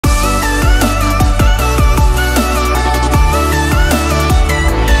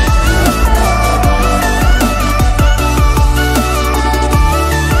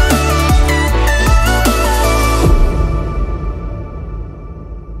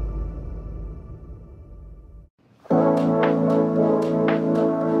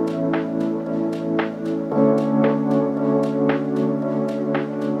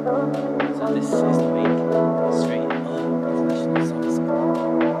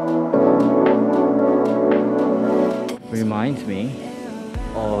reminds me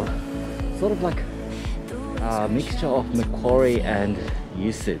of sort of like a mixture of Macquarie and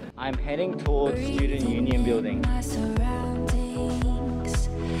USYD. I'm heading towards Student Union building.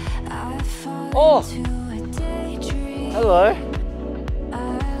 Oh! Hello!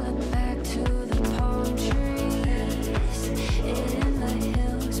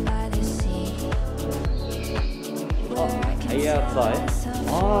 Oh, are you outside?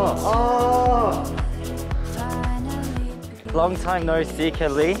 Oh! Long time no see,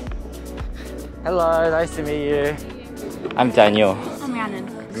 Kelly. Hello, nice to meet you. I'm Daniel. I'm Rhiannon.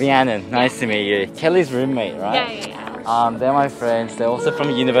 Rhiannon, nice to meet you. Kelly's roommate, right? Yeah. They're my friends. They're also from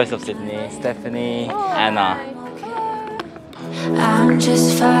the University of Sydney. Stephanie, Anna. I'm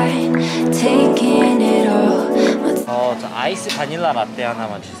just fine, taking it all. 저 아이스 바닐라 라떼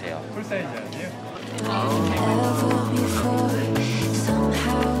하나만 주세요. 풀 사이즈 아니에요?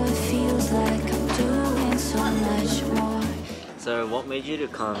 Somehow it feels like I'm doing so much more. So what made you to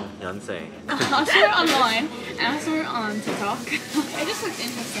come YONSEI? I saw it online and I saw it on TikTok. It just looked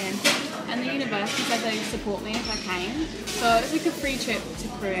interesting, and the university said they'd support me if I came. So it was like a free trip to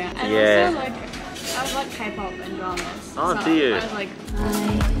Korea, and also like I like K-pop and dramas. Oh, so do you? I was like,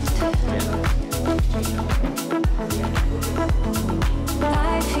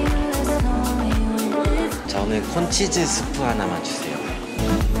 저는 콘치즈 스프 하나만 주세요.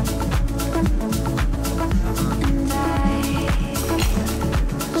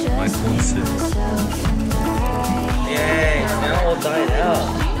 My 콘스. Yay! Now we'll dine out.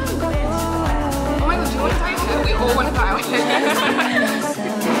 oh my god, do you want to try it? We all want to try it.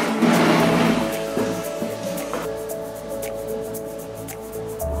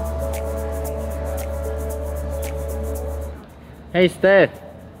 Hey Steph,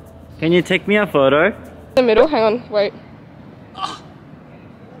 can you take me a photo? In the middle, hang on, wait.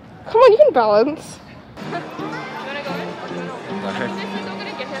 Come on, you can balance. You wanna go in? I'm still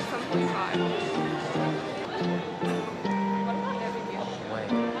gonna get here some 45. Wait,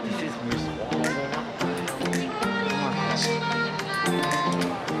 this is Miss Wall.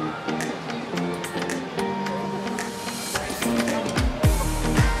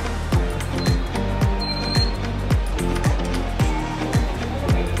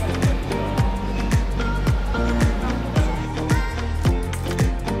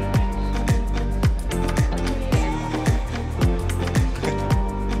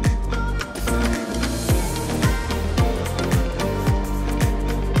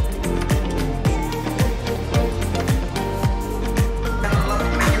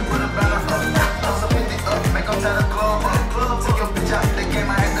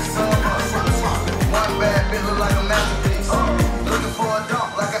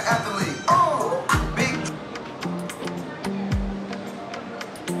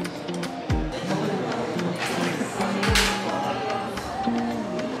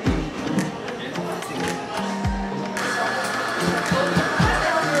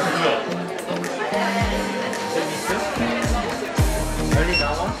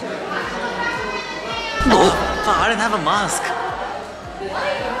 Oh, I didn't have a mask.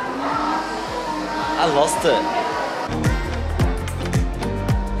 I lost it.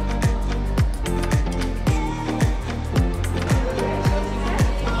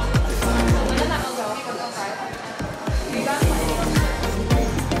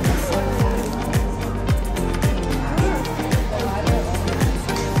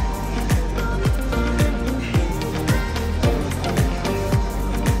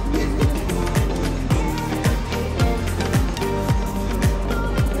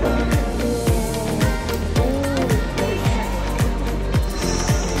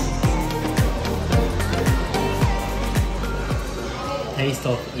 Taste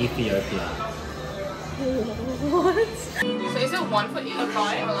of Ethiopia. What? So is it one for either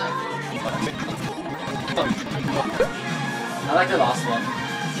pie or like? I like the last one.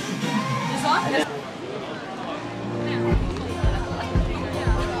 This one?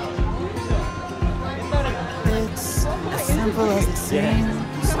 It's as simple as it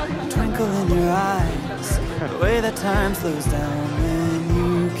seems. Twinkle in your eyes. The way that time slows down when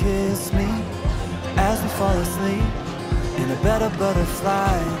you kiss me. As we fall asleep in a bed of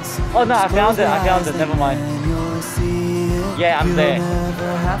butterflies. Oh no, I found it, never mind. Yeah, I'm there.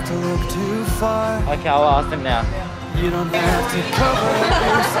 Never have to look too far. Okay, I'll ask them now. You don't have to cover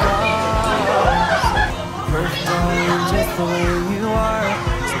your scars. Perfect, darling, just the way you are.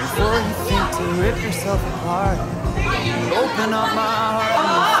 So before you think to rip yourself apart, open up my heart and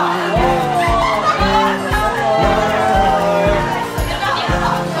you'll find it.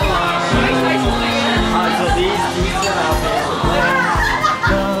 So these are out there.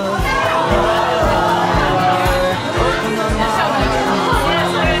 Open up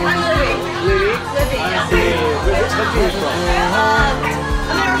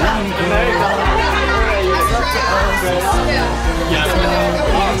Before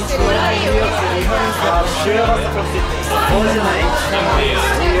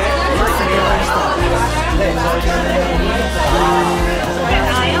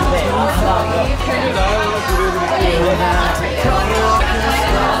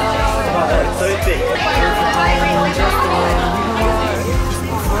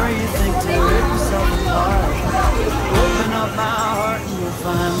you think to rip yourself apart, open up my heart and you'll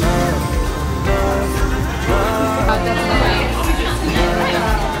find love.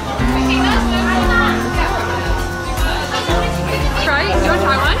 Try? You want to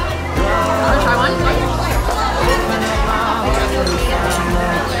try one? You want to try one? Open up my heart and you'll find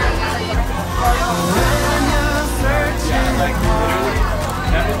love. When you're searching hard,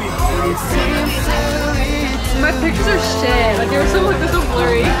 it seems to lead to My pictures are shit. Like they're so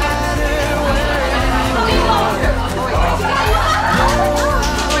blurry.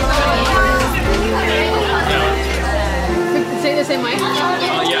 Say it the same way?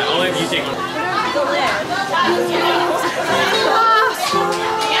 Yeah, I'll let you take one.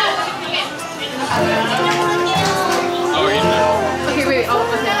 Okay, wait. Oh,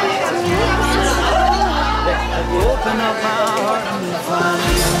 okay. open up my heart and you'll find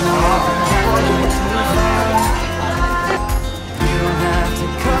love. You don't have to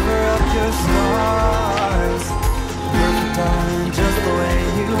cover up your scars. Perfect, darling, just the way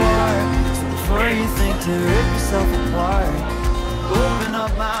you are. So before you think to rip yourself apart, open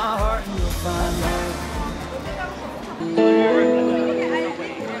up my heart and you'll find love.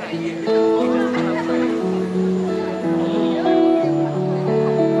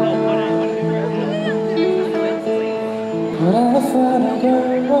 When I found a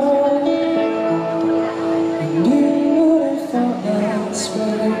girl, and beautiful as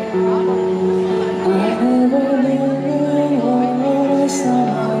well, I never knew what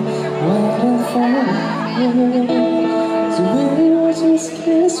someone waiting for me. So we were just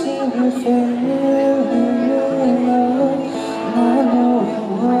kissed when we fell in love. Not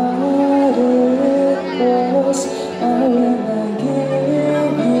knowing what it was, I will not give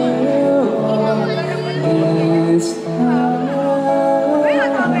you all this time.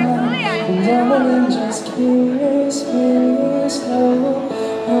 Darling, just kiss me slow.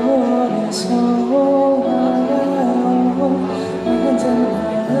 Your heart is all I own, and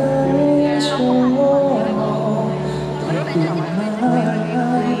I show. Take me mine, baby.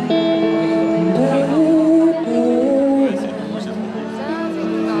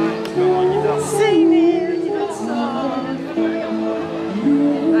 Sing it, song.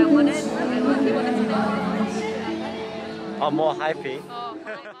 Oh, more hypey. Oh,